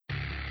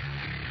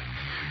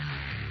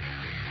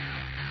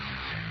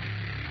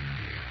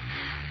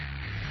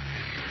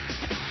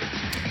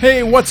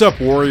Hey, what's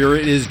up, Warrior?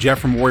 It is Jeff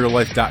from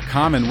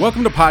WarriorLife.com, and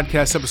welcome to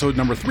podcast episode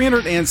number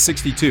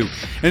 362.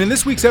 And in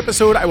this week's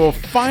episode, I will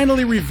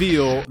finally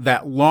reveal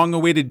that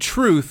long-awaited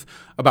truth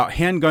about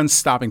handgun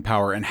stopping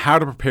power and how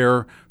to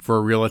prepare for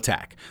a real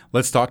attack.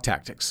 Let's talk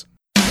tactics.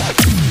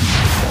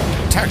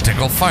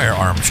 Tactical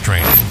firearms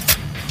training,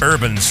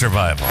 urban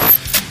survival,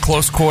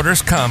 close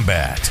quarters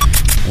combat.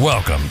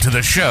 Welcome to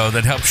the show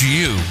that helps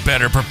you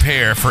better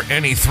prepare for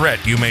any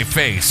threat you may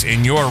face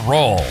in your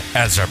role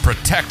as a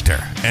protector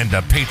and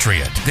a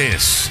patriot.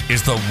 This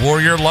is the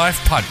Warrior Life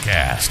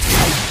Podcast.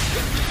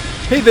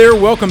 Hey there,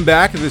 welcome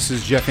back. This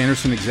is Jeff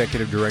Anderson,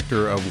 Executive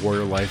Director of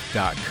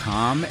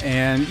WarriorLife.com.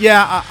 And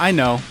yeah, I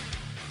know.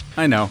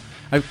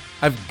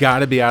 I've got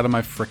to be out of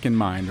my frickin'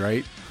 mind,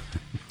 right?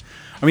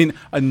 I mean,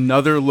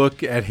 another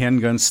look at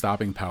handgun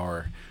stopping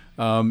power.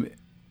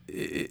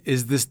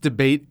 Is this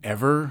debate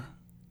ever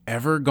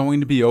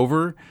going to be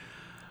over?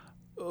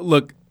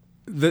 Look,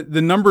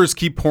 the numbers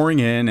keep pouring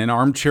in, and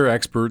armchair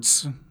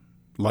experts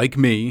like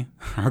me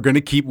are going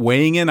to keep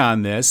weighing in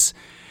on this.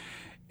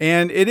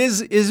 And it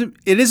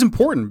is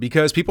important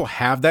because people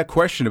have that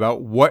question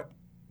about what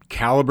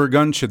caliber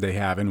gun should they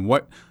have and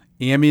what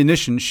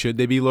ammunition should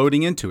they be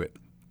loading into it.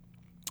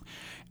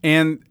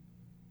 And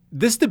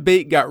this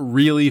debate got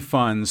really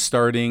fun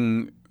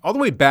starting all the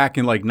way back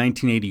in like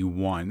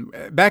 1981.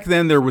 Back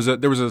then, there was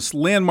a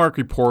landmark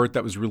report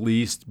that was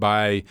released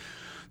by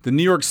the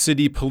New York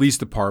City Police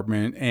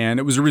Department, and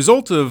it was a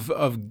result of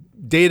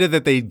data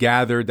that they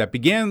gathered that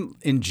began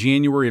in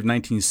January of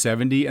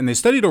 1970, and they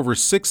studied over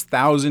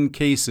 6,000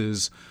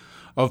 cases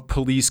of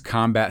police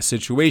combat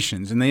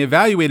situations, and they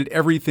evaluated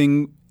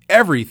everything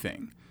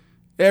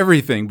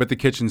but the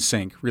kitchen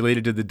sink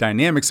related to the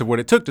dynamics of what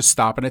it took to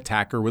stop an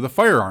attacker with a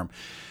firearm.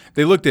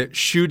 They looked at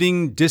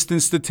shooting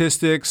distance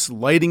statistics,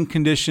 lighting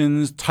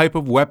conditions, type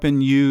of weapon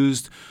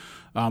used,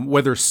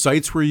 whether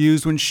sights were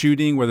used when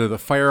shooting, whether the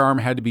firearm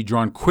had to be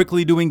drawn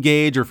quickly to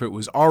engage or if it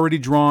was already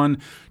drawn,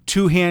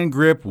 two-hand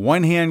grip,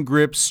 one-hand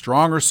grip,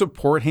 strong or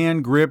support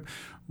hand grip,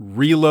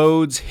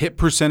 reloads, hit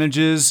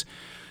percentages,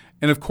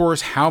 and of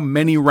course, how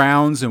many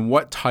rounds and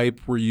what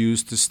type were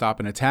used to stop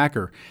an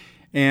attacker.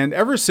 And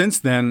ever since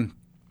then,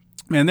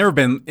 man, there have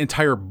been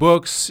entire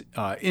books,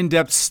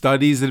 in-depth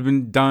studies that have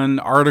been done,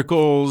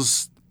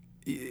 articles.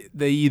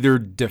 They either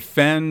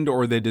defend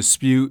or they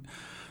dispute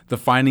the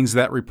findings of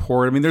that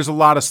report. I mean, there's a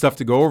lot of stuff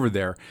to go over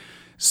there.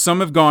 Some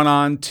have gone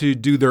on to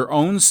do their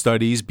own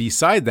studies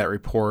beside that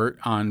report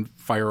on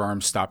firearm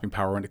stopping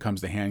power when it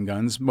comes to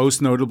handguns.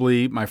 Most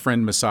notably, my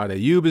friend Massad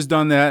Ayoob has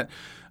done that.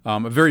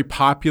 A very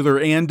popular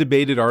and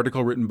debated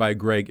article written by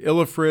Greg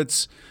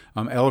Illifritz,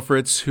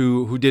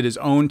 who did his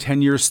own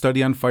 10-year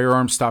study on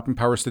firearm stopping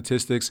power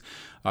statistics.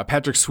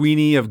 Patrick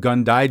Sweeney of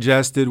Gun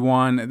Digest did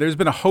one. There's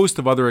been a host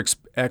of other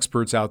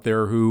experts out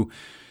there who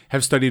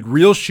have studied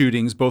real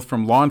shootings, both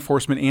from law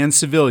enforcement and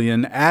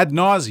civilian, ad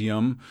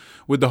nauseum,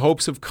 with the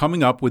hopes of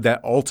coming up with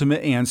that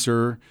ultimate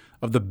answer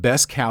of the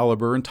best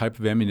caliber and type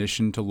of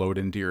ammunition to load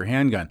into your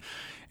handgun.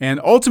 And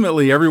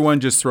ultimately, everyone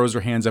just throws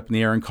their hands up in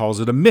the air and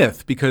calls it a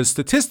myth because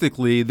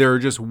statistically, there are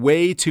just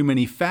way too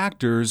many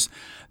factors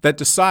that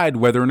decide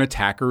whether an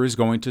attacker is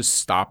going to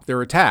stop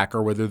their attack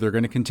or whether they're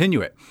going to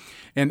continue it.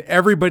 And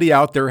everybody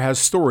out there has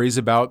stories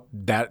about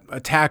that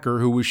attacker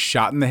who was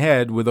shot in the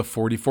head with a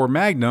 .44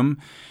 Magnum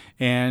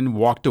and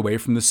walked away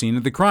from the scene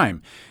of the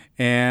crime.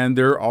 And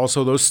there are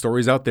also those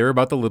stories out there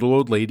about the little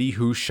old lady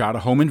who shot a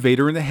home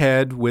invader in the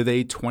head with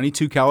a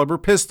 .22 caliber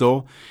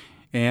pistol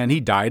and he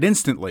died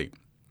instantly.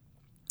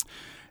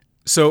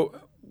 So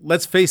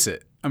let's face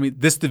it. I mean,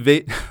 this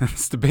debate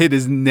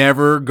is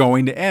never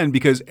going to end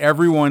because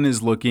everyone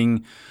is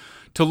looking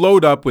to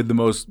load up with the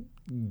most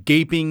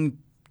gaping,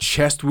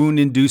 chest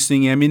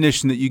wound-inducing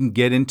ammunition that you can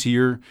get into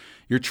your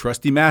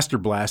trusty Master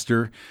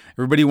Blaster.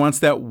 Everybody wants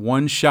that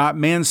one-shot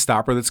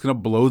man-stopper that's going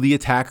to blow the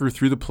attacker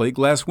through the plate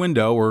glass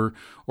window or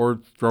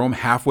throw him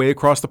halfway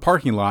across the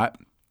parking lot.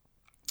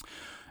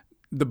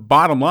 The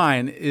bottom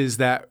line is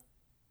that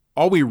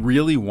all we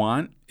really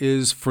want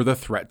is for the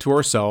threat to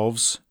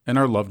ourselves and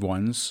our loved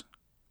ones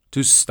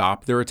to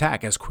stop their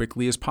attack as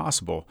quickly as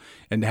possible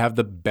and to have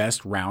the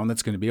best round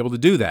that's going to be able to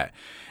do that.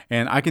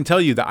 And I can tell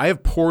you that I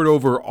have pored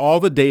over all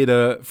the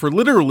data for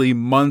literally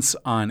months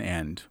on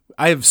end.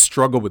 I have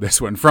struggled with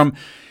this one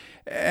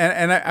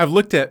I've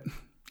looked at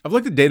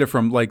data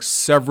from like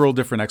several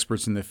different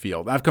experts in the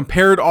field. I've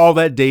compared all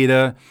that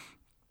data.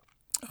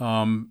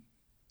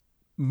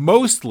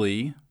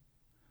 Mostly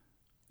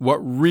what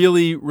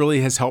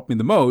really has helped me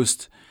the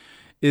most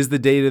is the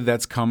data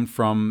that's come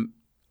from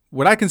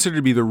what I consider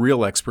to be the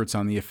real experts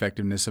on the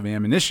effectiveness of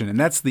ammunition. And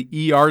that's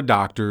the ER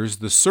doctors,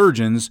 the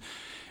surgeons,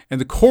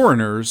 and the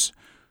coroners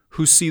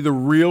who see the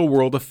real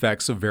world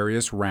effects of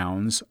various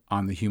rounds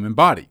on the human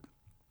body.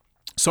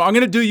 So I'm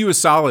going to do you a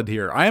solid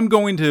here. I am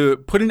going to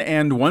put an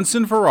end once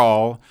and for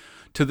all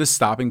to the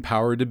stopping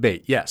power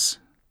debate. Yes,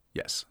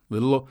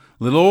 little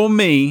old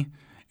me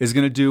is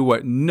going to do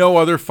what no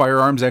other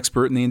firearms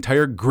expert in the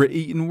entire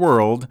grit-eaten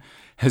world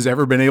has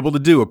ever been able to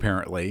do,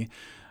 apparently.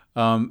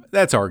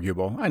 That's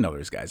arguable. I know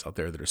there's guys out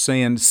there that are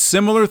saying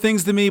similar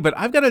things to me, but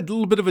I've got a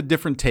little bit of a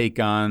different take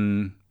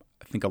on,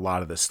 I think, a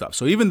lot of this stuff.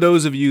 So even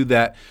those of you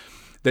that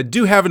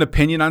do have an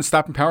opinion on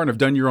stopping power and have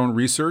done your own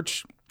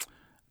research,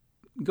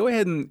 go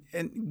ahead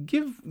and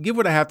give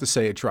what I have to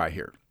say a try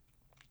here.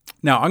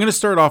 Now, I'm going to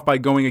start off by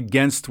going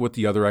against what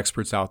the other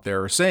experts out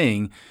there are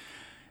saying,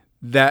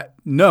 that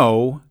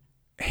no,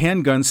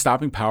 handgun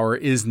stopping power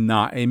is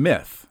not a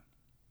myth.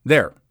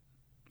 There,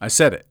 I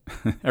said it.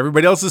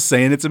 Everybody else is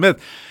saying it's a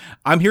myth.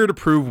 I'm here to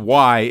prove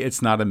why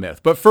it's not a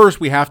myth. But first,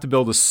 we have to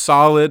build a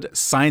solid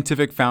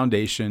scientific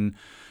foundation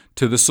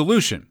to the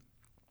solution.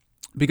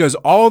 Because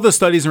all the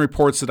studies and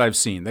reports that I've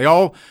seen, they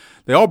all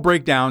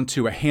break down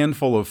to a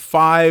handful of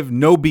 5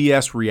 no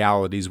BS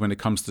realities when it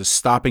comes to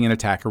stopping an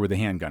attacker with a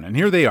handgun. And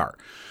here they are.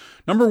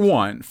 Number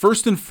 1,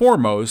 first and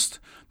foremost,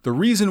 the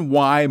reason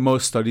why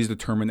most studies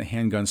determine that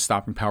handgun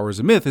stopping power is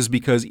a myth is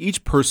because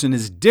each person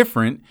is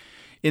different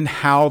in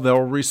how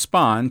they'll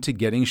respond to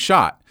getting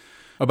shot.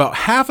 About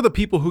half of the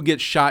people who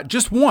get shot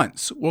just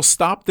once will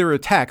stop their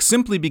attack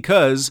simply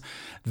because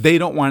they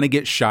don't want to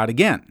get shot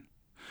again.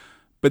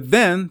 But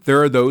then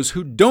there are those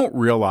who don't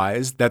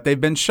realize that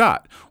they've been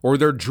shot, or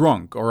they're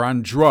drunk, or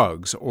on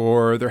drugs,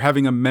 or they're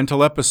having a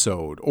mental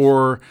episode,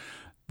 or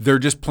they're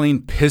just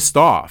plain pissed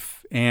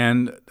off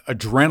and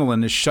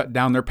adrenaline has shut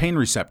down their pain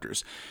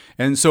receptors.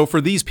 And so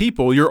for these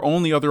people, your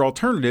only other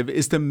alternative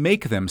is to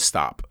make them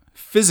stop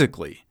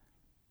physically.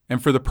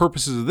 And for the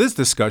purposes of this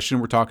discussion,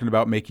 we're talking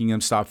about making them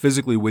stop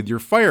physically with your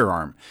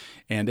firearm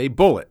and a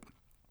bullet.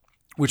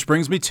 Which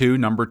brings me to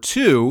number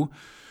 2.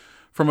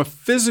 From a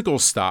physical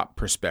stop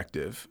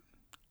perspective,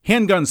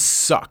 handguns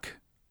suck,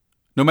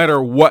 no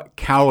matter what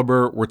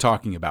caliber we're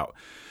talking about.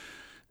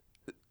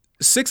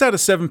 6 out of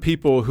 7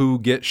 people who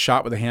get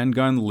shot with a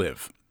handgun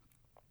live.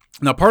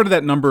 Now, part of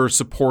that number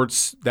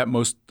supports that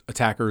most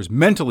attackers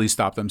mentally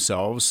stop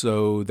themselves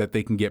so that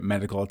they can get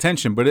medical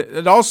attention, but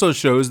it also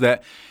shows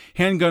that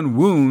handgun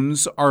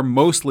wounds are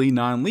mostly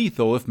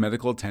non-lethal if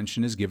medical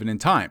attention is given in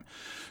time.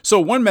 So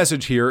one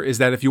message here is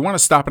that if you want to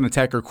stop an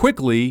attacker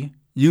quickly,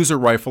 use a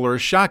rifle or a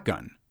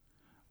shotgun,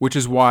 which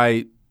is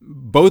why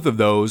both of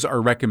those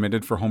are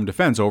recommended for home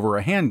defense over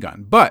a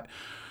handgun. But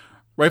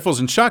rifles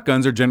and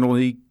shotguns are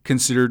generally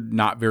considered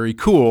not very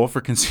cool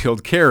for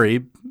concealed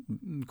carry,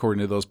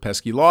 according to those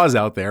pesky laws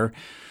out there.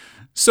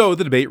 So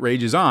the debate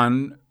rages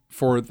on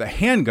for the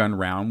handgun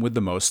round with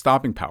the most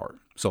stopping power.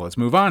 So let's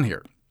move on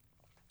here.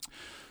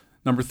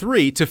 Number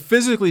 3, to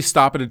physically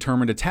stop a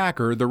determined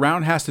attacker, the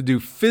round has to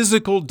do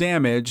physical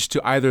damage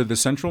to either the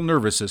central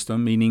nervous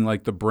system, meaning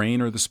like the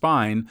brain or the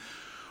spine,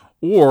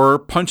 or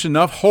punch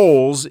enough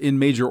holes in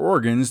major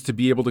organs to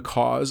be able to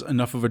cause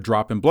enough of a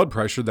drop in blood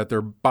pressure that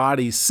their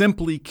body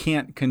simply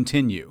can't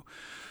continue.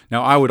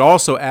 Now, I would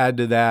also add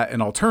to that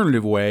an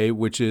alternative way,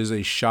 which is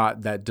a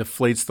shot that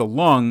deflates the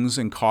lungs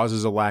and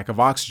causes a lack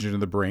of oxygen in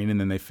the brain, and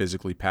then they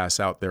physically pass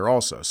out there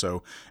also.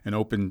 So an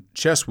open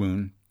chest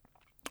wound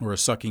or a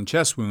sucking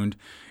chest wound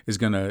is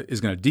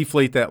gonna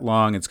deflate that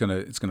lung. It's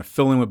gonna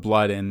fill in with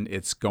blood, and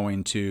it's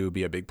going to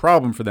be a big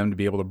problem for them to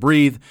be able to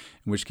breathe.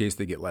 In which case,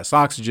 they get less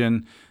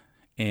oxygen,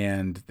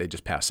 and they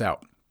just pass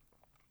out.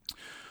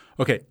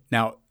 Okay,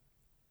 now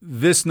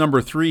this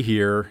number 3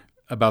 here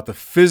about the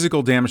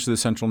physical damage to the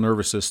central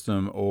nervous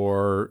system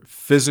or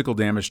physical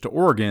damage to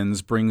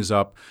organs brings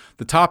up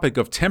the topic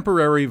of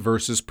temporary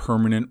versus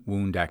permanent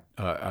wound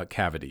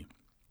cavity.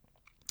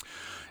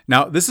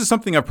 Now, this is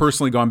something I've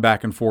personally gone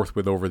back and forth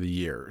with over the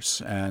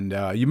years, and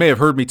you may have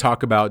heard me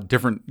talk about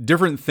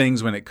different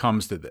things when it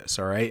comes to this,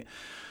 all right?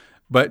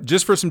 But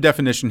just for some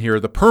definition here,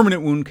 the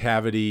permanent wound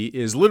cavity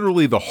is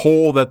literally the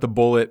hole that the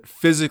bullet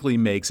physically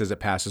makes as it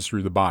passes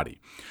through the body.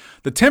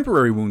 The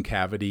temporary wound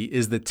cavity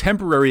is the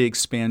temporary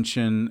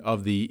expansion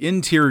of the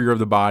interior of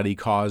the body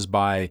caused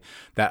by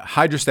that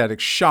hydrostatic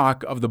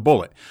shock of the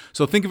bullet.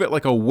 So think of it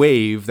like a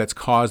wave that's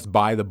caused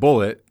by the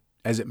bullet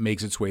as it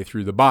makes its way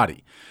through the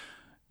body.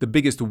 The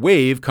biggest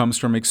wave comes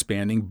from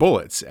expanding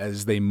bullets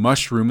as they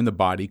mushroom in the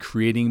body,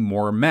 creating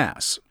more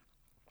mass.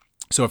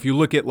 So if you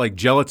look at like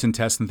gelatin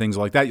tests and things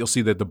like that, you'll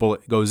see that the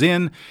bullet goes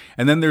in,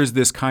 and then there's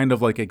this kind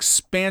of like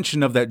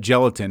expansion of that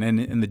gelatin, and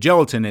in the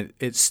gelatin,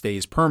 it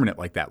stays permanent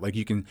like that. Like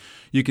you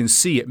can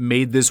see it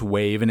made this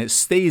wave, and it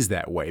stays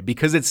that way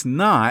because it's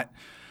not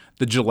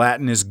the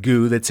gelatinous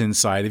goo that's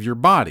inside of your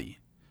body.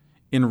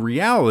 In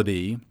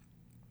reality,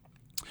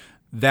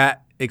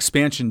 that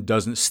expansion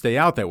doesn't stay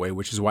out that way,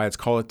 which is why it's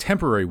called a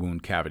temporary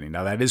wound cavity.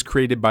 Now, that is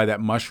created by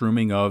that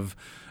mushrooming of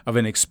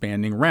an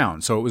expanding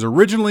round. So it was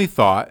originally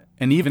thought,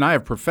 and even I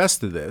have professed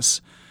to this,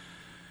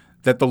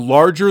 that the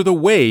larger the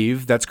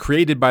wave that's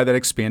created by that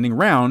expanding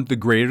round, the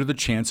greater the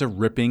chance of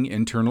ripping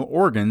internal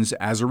organs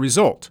as a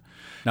result.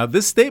 Now,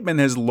 this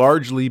statement has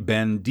largely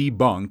been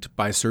debunked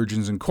by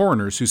surgeons and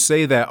coroners who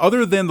say that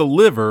other than the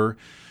liver,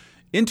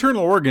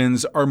 internal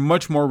organs are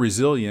much more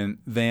resilient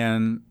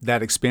than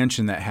that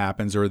expansion that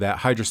happens or that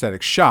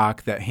hydrostatic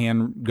shock that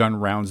handgun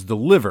rounds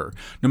deliver,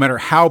 no matter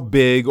how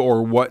big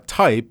or what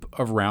type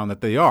of round that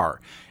they are,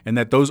 and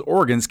that those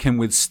organs can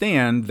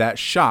withstand that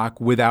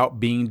shock without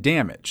being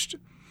damaged.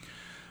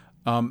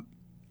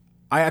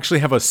 I actually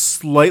have a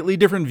slightly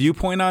different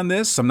viewpoint on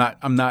this. I'm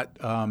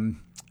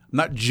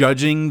not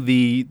judging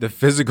the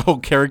physical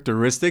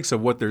characteristics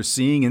of what they're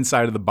seeing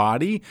inside of the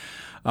body,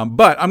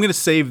 but I'm going to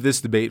save this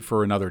debate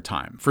for another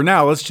time. For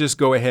now, let's just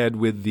go ahead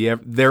with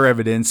their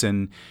evidence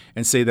and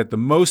say that the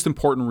most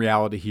important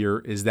reality here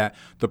is that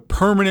the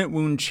permanent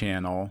wound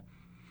channel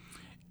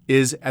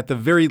is, at the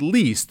very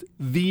least,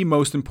 the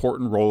most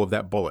important role of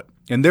that bullet.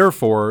 And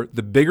therefore,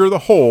 the bigger the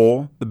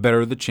hole, the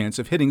better the chance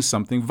of hitting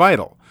something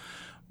vital.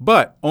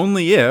 But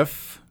only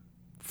if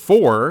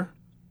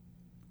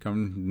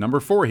number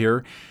 4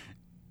 here,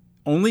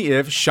 only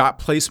if shot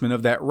placement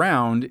of that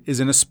round is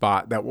in a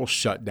spot that will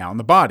shut down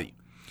the body.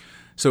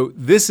 So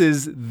this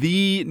is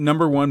the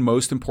number one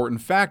most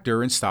important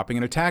factor in stopping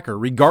an attacker,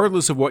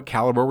 regardless of what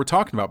caliber we're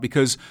talking about,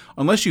 because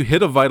unless you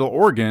hit a vital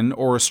organ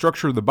or a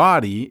structure of the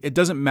body, it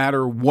doesn't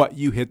matter what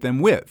you hit them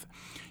with.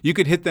 You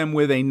could hit them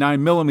with a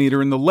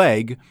 9mm in the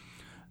leg,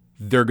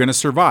 they're going to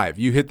survive.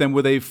 You hit them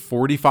with a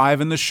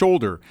 45 in the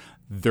shoulder,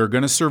 they're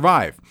going to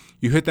survive.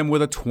 You hit them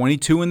with a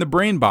 22 in the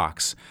brain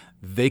box,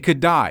 they could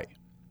die.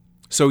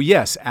 So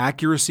yes,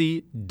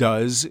 accuracy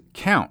does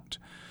count.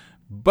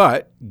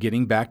 But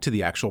getting back to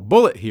the actual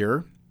bullet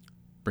here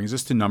brings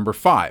us to number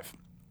 5.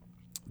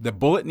 The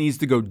bullet needs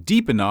to go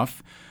deep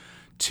enough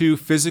to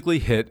physically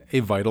hit a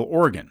vital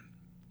organ.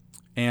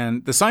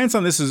 And the science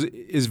on this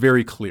is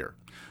very clear.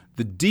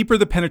 The deeper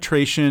the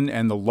penetration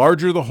and the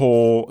larger the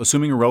hole,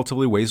 assuming a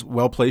relatively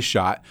well-placed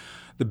shot,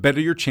 the better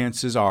your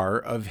chances are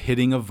of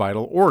hitting a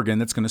vital organ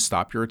that's going to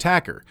stop your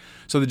attacker.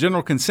 So the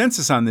general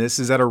consensus on this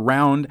is that a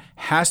round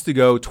has to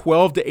go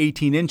 12 to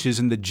 18 inches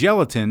in the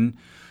gelatin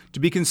to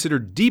be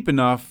considered deep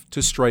enough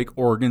to strike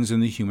organs in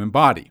the human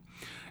body.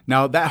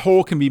 Now, that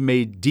hole can be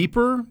made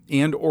deeper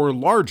and or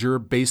larger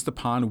based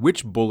upon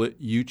which bullet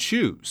you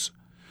choose.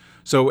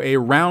 So a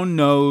round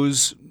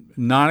nose,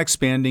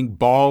 non-expanding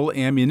ball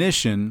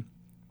ammunition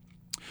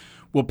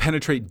will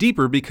penetrate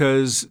deeper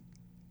because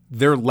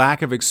their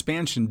lack of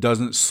expansion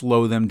doesn't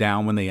slow them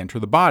down when they enter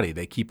the body.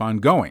 They keep on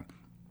going.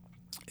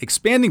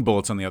 Expanding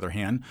bullets, on the other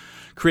hand,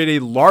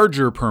 create a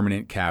larger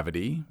permanent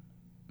cavity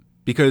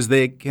because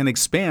they can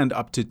expand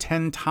up to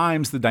 10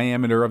 times the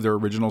diameter of their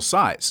original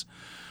size.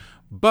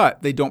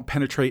 But they don't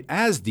penetrate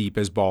as deep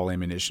as ball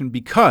ammunition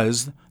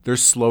because they're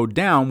slowed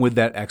down with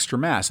that extra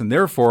mass, and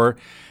therefore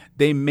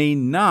they may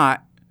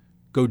not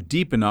go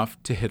deep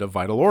enough to hit a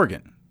vital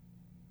organ.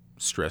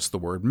 Stress the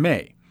word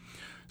may.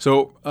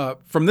 So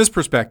from this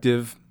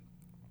perspective,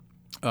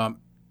 a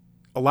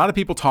lot of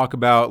people talk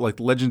about like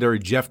the legendary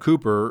Jeff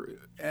Cooper,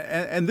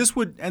 and this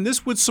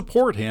would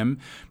support him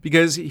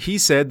because he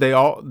said they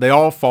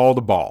all fall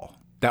to ball.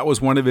 That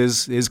was one of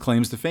his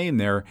claims to fame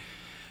there,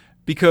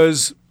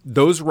 because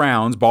those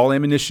rounds, ball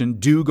ammunition,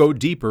 do go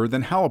deeper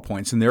than hollow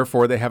points, and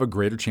therefore they have a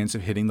greater chance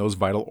of hitting those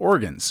vital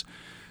organs.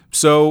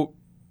 So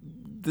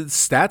the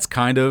stats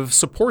kind of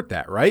support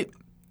that, right?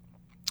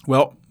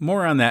 Well,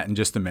 more on that in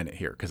just a minute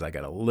here, because I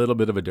got a little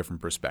bit of a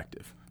different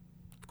perspective,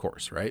 of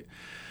course, right?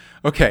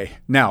 Okay,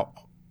 now,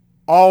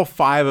 all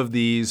 5 of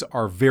these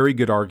are very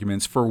good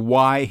arguments for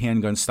why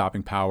handgun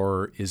stopping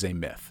power is a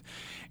myth.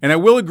 And I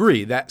will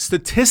agree that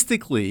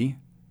statistically,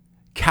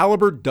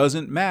 caliber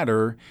doesn't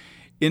matter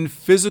in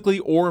physically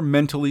or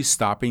mentally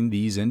stopping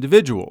these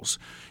individuals.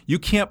 You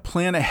can't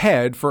plan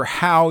ahead for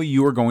how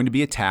you are going to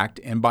be attacked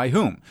and by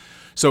whom.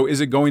 So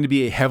is it going to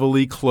be a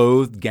heavily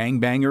clothed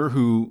gangbanger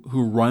who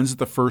runs at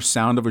the first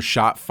sound of a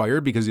shot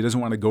fired because he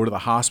doesn't want to go to the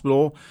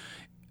hospital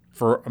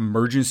for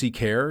emergency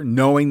care,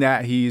 knowing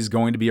that he's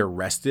going to be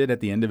arrested at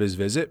the end of his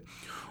visit?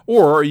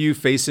 Or are you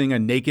facing a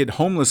naked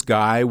homeless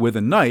guy with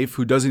a knife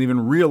who doesn't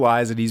even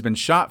realize that he's been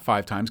shot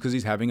 5 times because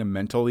he's having a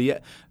mental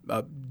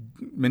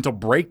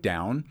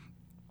breakdown,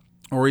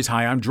 or he's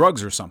high on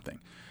drugs or something?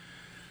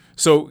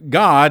 So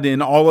God,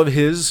 in all of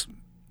his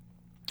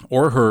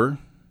or her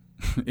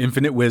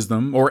infinite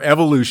wisdom or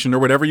evolution or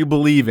whatever you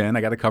believe in,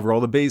 I got to cover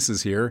all the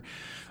bases here,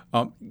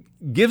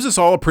 gives us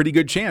all a pretty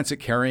good chance at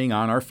carrying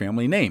on our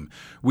family name.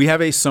 We have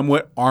a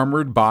somewhat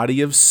armored body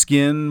of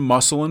skin,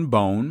 muscle, and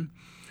bone.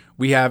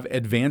 We have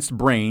advanced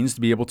brains to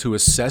be able to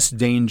assess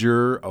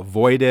danger,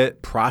 avoid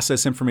it,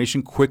 process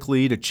information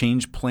quickly, to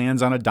change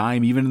plans on a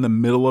dime, even in the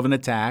middle of an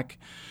attack.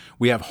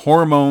 We have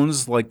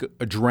hormones like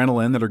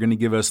adrenaline that are going to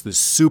give us this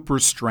super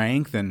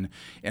strength and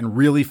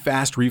really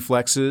fast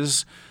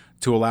reflexes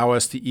to allow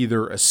us to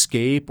either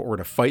escape or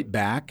to fight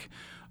back.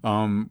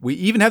 We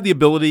even have the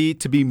ability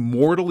to be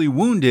mortally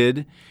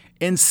wounded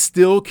and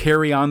still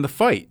carry on the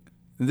fight.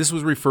 And this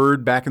was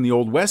referred back in the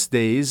Old West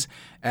days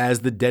as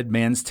the dead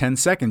man's 10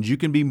 seconds. You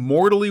can be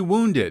mortally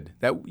wounded,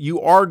 that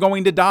you are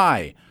going to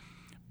die,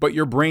 but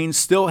your brain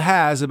still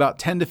has about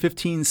 10 to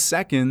 15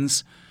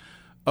 seconds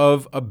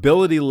of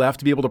ability left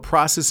to be able to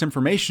process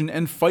information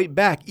and fight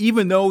back,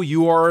 even though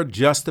you are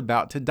just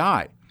about to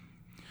die.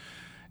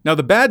 Now,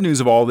 the bad news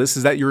of all this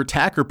is that your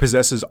attacker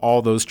possesses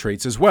all those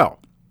traits as well.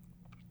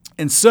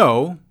 And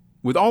so,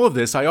 with all of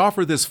this, I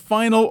offer this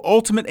final,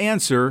 ultimate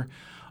answer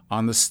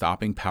on the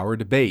stopping power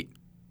debate.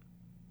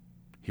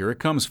 Here it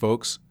comes,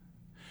 folks.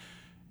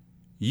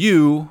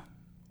 You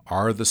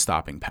are the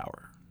stopping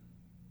power.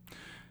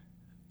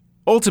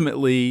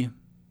 Ultimately,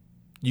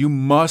 you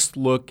must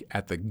look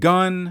at the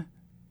gun,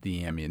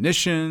 the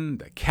ammunition,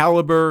 the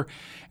caliber,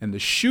 and the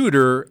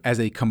shooter as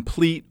a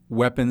complete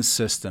weapon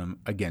system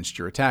against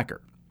your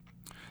attacker.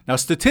 Now,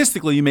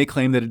 statistically, you may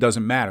claim that it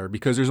doesn't matter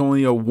because there's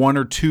only a 1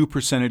 or 2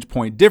 percentage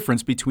point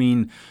difference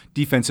between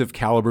defensive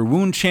caliber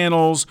wound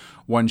channels,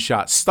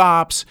 one-shot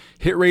stops,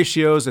 hit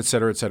ratios,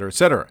 etc., etc.,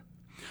 etc.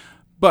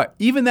 But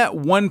even that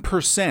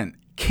 1%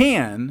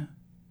 can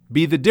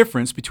be the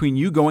difference between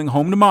you going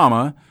home to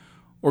mama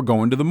or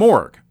going to the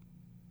morgue.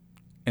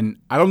 And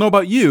I don't know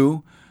about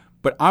you,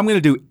 but I'm going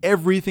to do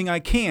everything I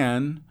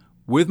can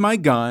with my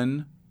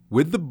gun,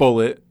 with the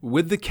bullet,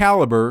 with the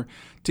caliber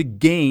to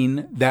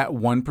gain that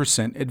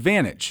 1%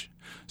 advantage.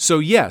 So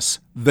yes,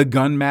 the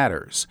gun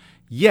matters.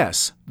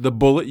 Yes, the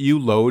bullet you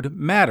load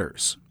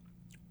matters.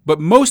 But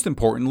most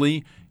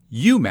importantly,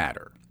 you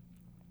matter.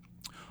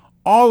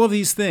 All of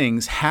these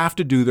things have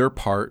to do their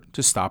part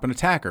to stop an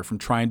attacker from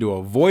trying to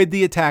avoid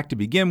the attack to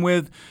begin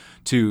with,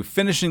 to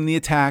finishing the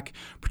attack,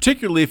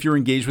 particularly if you're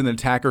engaged with an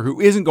attacker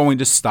who isn't going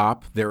to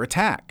stop their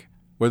attack,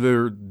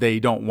 whether they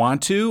don't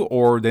want to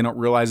or they don't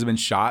realize they've been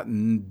shot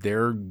and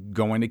they're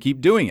going to keep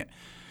doing it.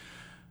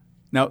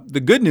 Now, the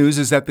good news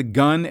is that the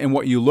gun and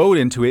what you load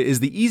into it is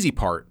the easy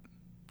part.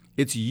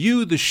 It's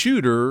you, the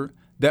shooter,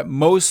 that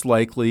most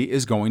likely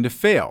is going to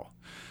fail.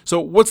 So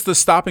what's the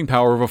stopping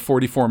power of a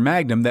 .44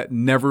 Magnum that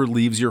never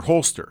leaves your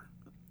holster?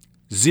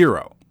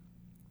 0.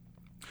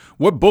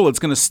 What bullet's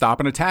going to stop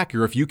an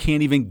attacker if you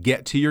can't even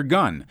get to your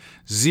gun?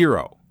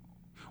 0.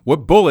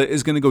 What bullet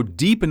is going to go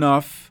deep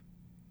enough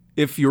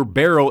if your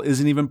barrel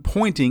isn't even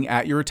pointing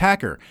at your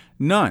attacker?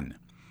 None.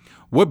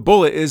 What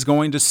bullet is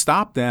going to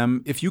stop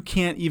them if you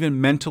can't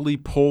even mentally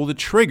pull the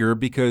trigger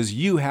because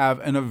you have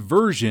an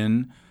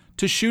aversion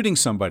to shooting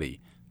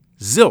somebody?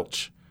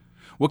 Zilch.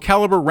 What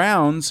caliber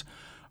rounds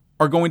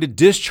are going to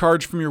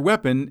discharge from your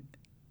weapon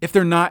if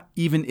they're not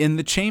even in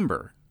the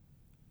chamber?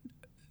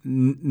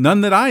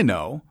 None that I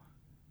know.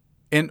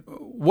 And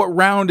what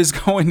round is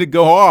going to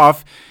go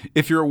off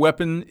if your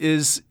weapon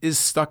is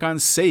stuck on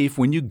safe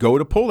when you go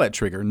to pull that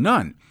trigger?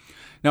 None.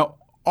 Now,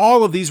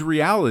 all of these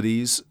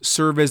realities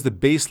serve as the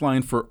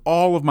baseline for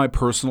all of my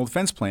personal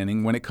defense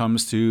planning when it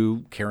comes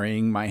to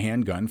carrying my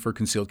handgun for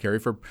concealed carry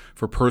for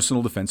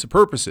personal defensive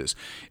purposes.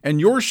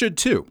 And yours should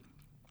too.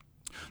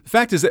 The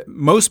fact is that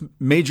most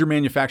major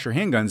manufacturer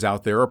handguns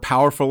out there are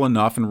powerful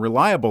enough and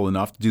reliable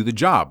enough to do the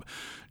job.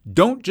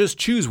 Don't just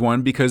choose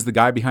one because the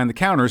guy behind the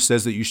counter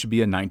says that you should be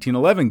a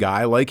 1911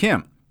 guy like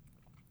him.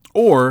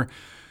 Or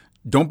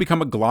don't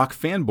become a Glock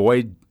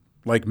fanboy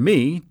like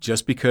me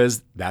just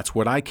because that's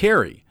what I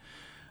carry.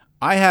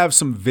 I have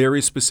some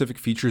very specific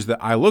features that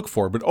I look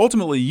for, but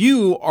ultimately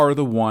you are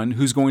the one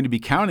who's going to be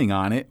counting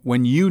on it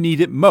when you need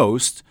it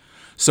most.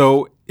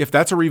 So if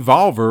that's a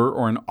revolver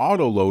or an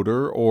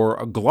autoloader or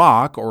a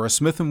Glock or a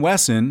Smith &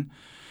 Wesson,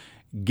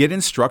 get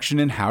instruction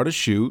in how to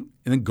shoot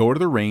and then go to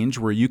the range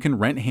where you can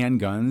rent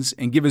handguns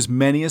and give as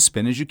many a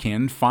spin as you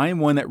can and find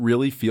one that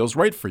really feels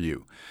right for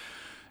you.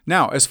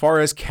 Now, as far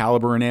as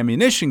caliber and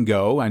ammunition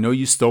go, I know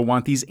you still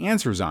want these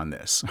answers on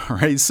this, all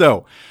right?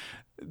 So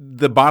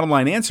the bottom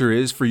line answer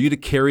is for you to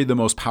carry the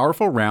most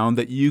powerful round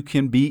that you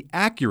can be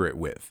accurate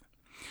with.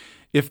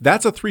 If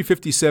that's a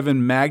 .357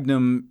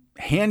 Magnum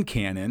hand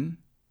cannon,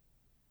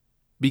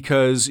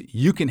 because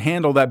you can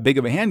handle that big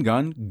of a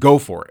handgun, go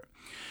for it.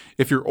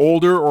 If you're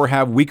older or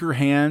have weaker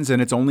hands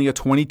and it's only a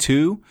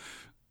 .22,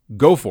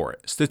 go for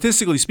it.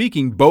 Statistically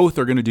speaking, both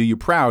are going to do you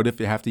proud if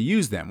you have to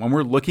use them when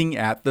we're looking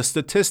at the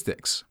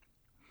statistics.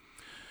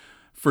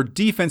 For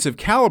defensive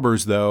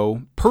calibers,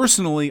 though,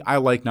 personally, I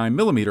like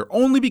 9mm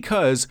only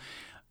because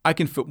I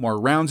can fit more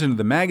rounds into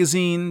the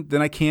magazine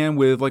than I can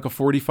with like a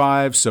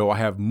 .45, so I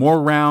have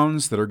more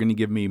rounds that are going to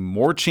give me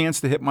more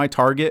chance to hit my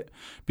target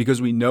because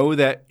we know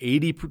that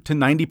 80 to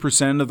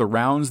 90% of the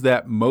rounds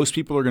that most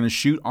people are going to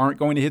shoot aren't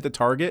going to hit the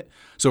target.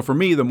 So for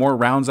me, the more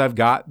rounds I've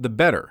got, the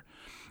better.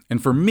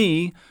 And for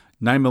me,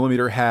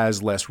 9mm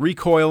has less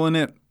recoil in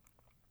it.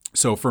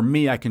 So for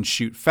me, I can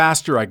shoot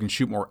faster, I can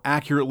shoot more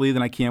accurately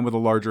than I can with a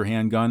larger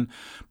handgun.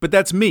 But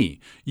that's me.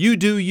 You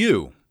do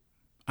you.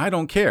 I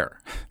don't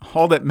care.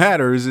 All that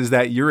matters is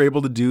that you're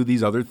able to do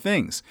these other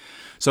things.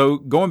 So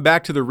going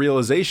back to the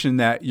realization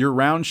that your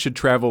round should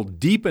travel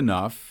deep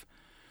enough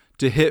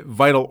to hit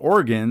vital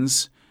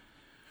organs,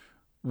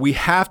 we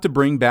have to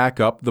bring back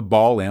up the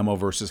ball ammo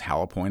versus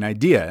hollow point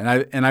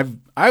idea. And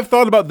I've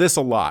thought about this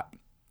a lot.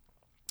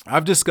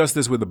 I've discussed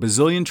this with a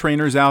bazillion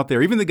trainers out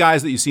there, even the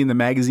guys that you see in the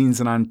magazines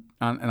and on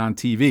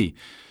TV.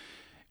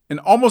 And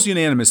almost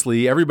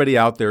unanimously, everybody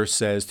out there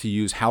says to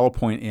use hollow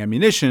point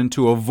ammunition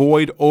to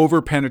avoid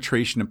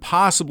over-penetration and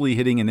possibly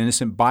hitting an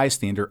innocent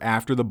bystander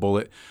after the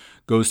bullet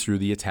goes through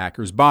the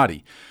attacker's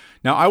body.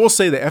 Now, I will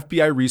say that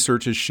FBI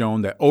research has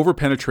shown that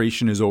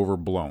over-penetration is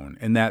overblown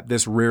and that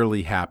this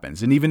rarely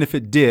happens. And even if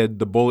it did,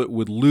 the bullet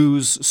would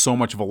lose so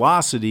much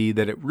velocity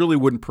that it really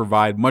wouldn't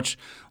provide much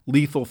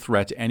lethal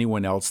threat to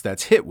anyone else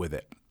that's hit with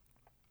it.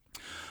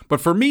 But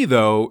for me,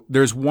 though,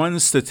 there's one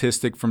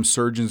statistic from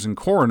surgeons and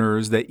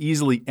coroners that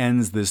easily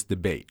ends this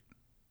debate.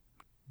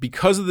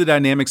 because of the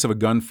dynamics of a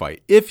gunfight,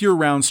 if your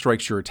round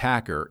strikes your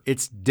attacker,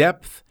 its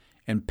depth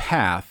and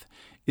path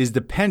is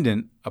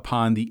dependent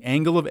upon the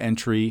angle of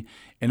entry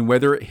and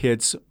whether it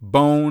hits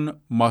bone,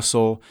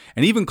 muscle,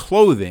 and even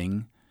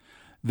clothing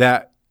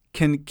that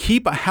can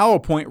keep a hollow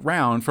point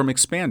round from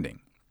expanding.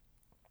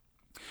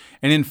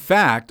 And in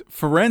fact,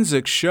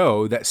 forensics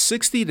show that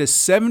 60 to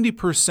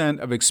 70%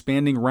 of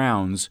expanding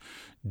rounds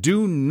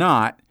do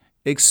not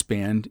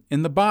expand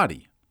in the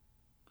body.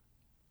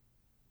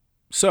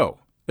 So,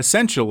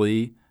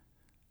 essentially,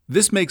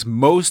 this makes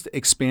most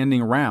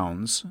expanding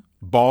rounds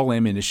ball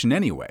ammunition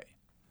anyway.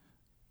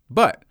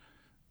 But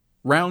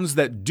rounds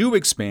that do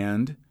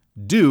expand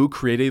do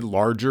create a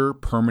larger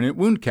permanent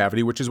wound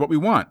cavity, which is what we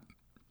want.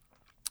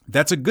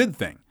 That's a good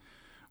thing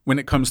when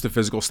it comes to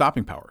physical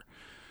stopping power.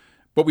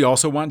 But we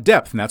also want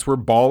depth, and that's where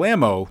ball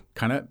ammo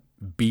kind of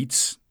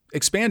beats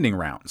expanding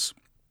rounds.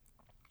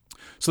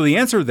 So the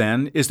answer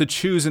then is to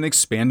choose an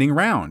expanding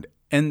round,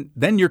 and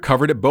then you're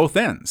covered at both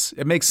ends.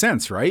 It makes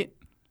sense, right?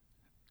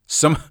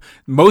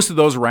 Most of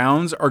those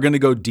rounds are going to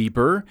go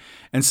deeper,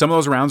 and some of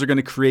those rounds are going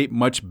to create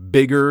much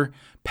bigger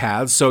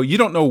paths. So you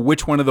don't know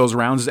which one of those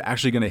rounds is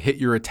actually going to hit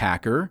your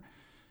attacker,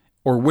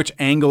 or which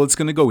angle it's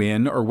going to go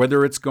in, or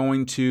whether it's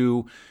going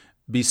to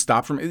be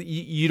stopped from.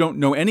 You don't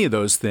know any of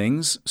those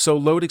things. So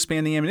load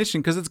expanding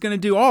ammunition because it's going to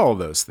do all of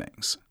those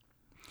things.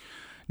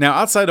 Now,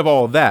 outside of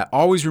all of that,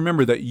 always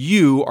remember that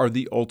you are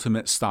the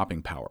ultimate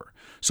stopping power.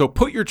 So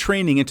put your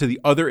training into the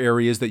other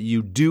areas that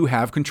you do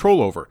have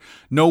control over.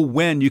 Know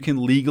when you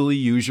can legally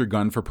use your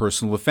gun for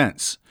personal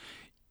defense.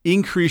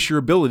 Increase your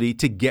ability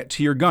to get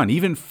to your gun,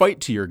 even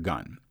fight to your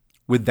gun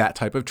with that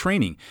type of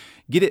training.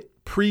 Get it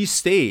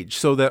pre-staged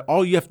so that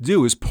all you have to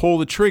do is pull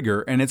the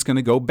trigger and it's going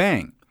to go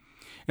bang.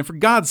 And for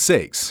God's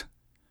sakes,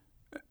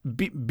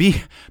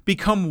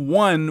 become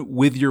one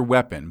with your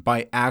weapon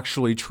by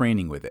actually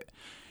training with it.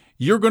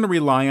 You're going to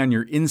rely on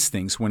your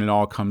instincts when it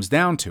all comes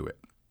down to it.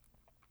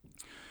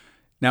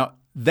 Now,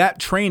 that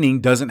training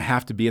doesn't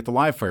have to be at the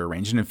live fire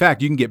range. And in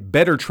fact, you can get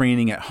better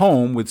training at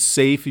home with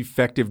safe,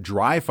 effective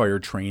dry fire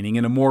training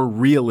in a more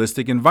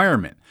realistic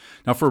environment.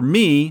 Now, for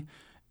me,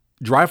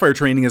 dry fire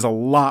training is a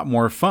lot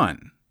more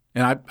fun.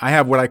 And I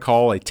have what I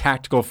call a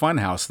tactical fun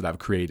house that I've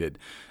created.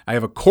 I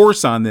have a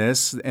course on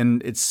this,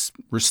 and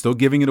we're still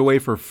giving it away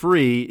for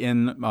free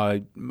in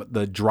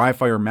the dry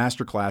fire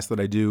masterclass that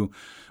I do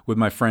with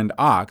my friend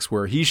Ox,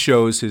 where he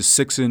shows his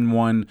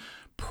 6-in-1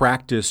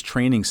 practice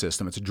training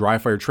system. It's a dry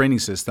fire training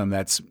system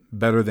that's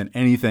better than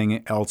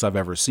anything else I've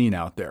ever seen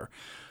out there.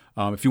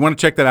 If you want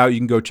to check that out, you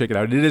can go check it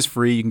out. It is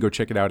free. You can go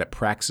check it out at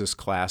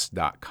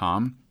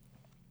praxisclass.com.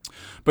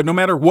 But no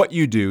matter what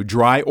you do,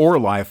 dry or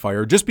live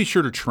fire, just be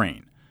sure to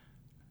train.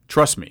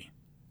 Trust me,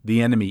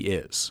 the enemy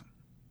is.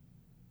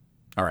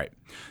 All right,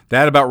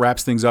 that about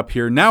wraps things up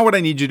here. Now what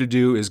I need you to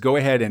do is go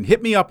ahead and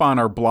hit me up on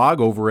our blog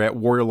over at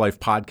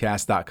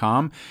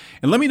warriorlifepodcast.com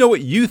and let me know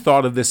what you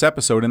thought of this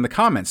episode in the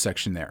comments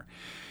section there.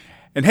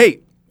 And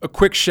hey, a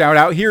quick shout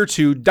out here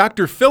to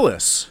Dr.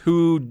 Phyllis,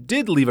 who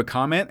did leave a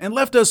comment and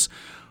left us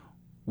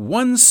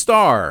 1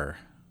 star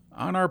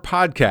on our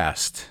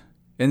podcast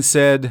and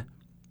said,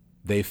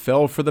 "They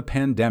fell for the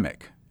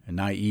pandemic,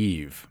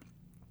 naive."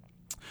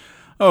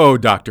 Oh,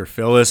 Dr.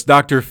 Phyllis,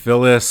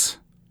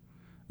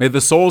 may the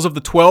souls of the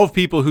 12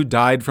 people who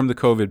died from the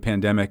COVID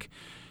pandemic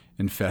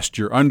infest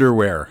your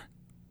underwear.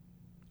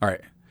 All right,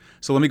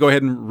 so let me go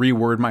ahead and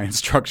reword my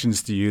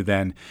instructions to you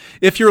then.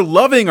 If you're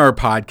loving our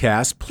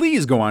podcast,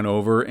 please go on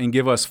over and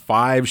give us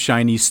 5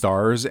 shiny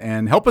stars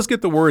and help us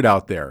get the word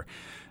out there.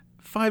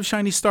 5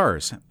 shiny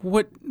stars.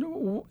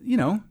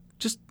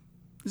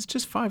 It's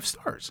just 5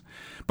 stars.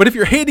 But if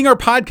you're hating our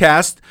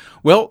podcast,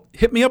 well,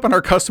 hit me up on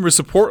our customer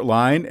support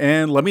line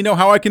and let me know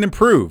how I can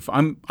improve.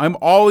 I'm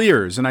all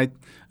ears, and I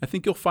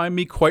think you'll find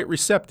me quite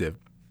receptive.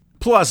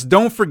 Plus,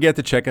 don't forget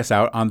to check us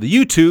out on the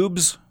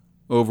YouTubes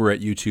over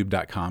at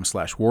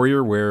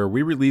youtube.com/warrior, where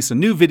we release a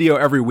new video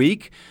every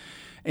week.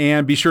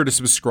 And be sure to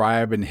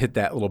subscribe and hit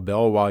that little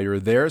bell while you're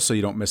there so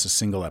you don't miss a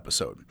single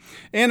episode.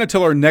 And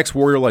until our next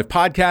Warrior Life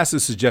podcast,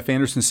 this is Jeff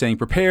Anderson saying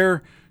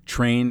prepare,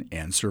 train,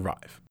 and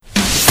survive.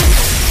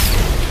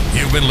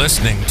 You've been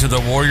listening to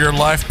the Warrior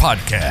Life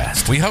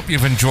Podcast. We hope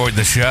you've enjoyed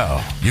the show.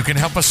 You can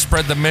help us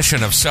spread the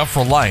mission of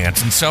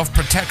self-reliance and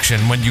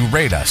self-protection when you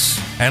rate us.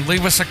 And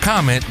leave us a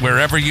comment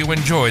wherever you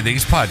enjoy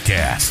these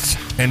podcasts.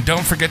 And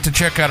don't forget to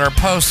check out our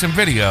posts and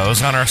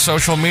videos on our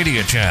social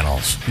media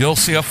channels. You'll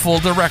see a full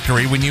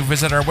directory when you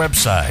visit our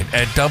website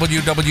at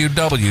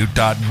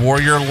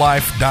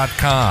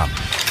www.warriorlife.com.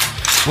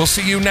 We'll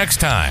see you next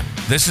time.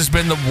 This has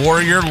been the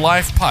Warrior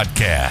Life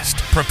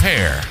Podcast.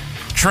 Prepare,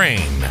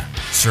 train,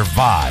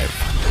 survive.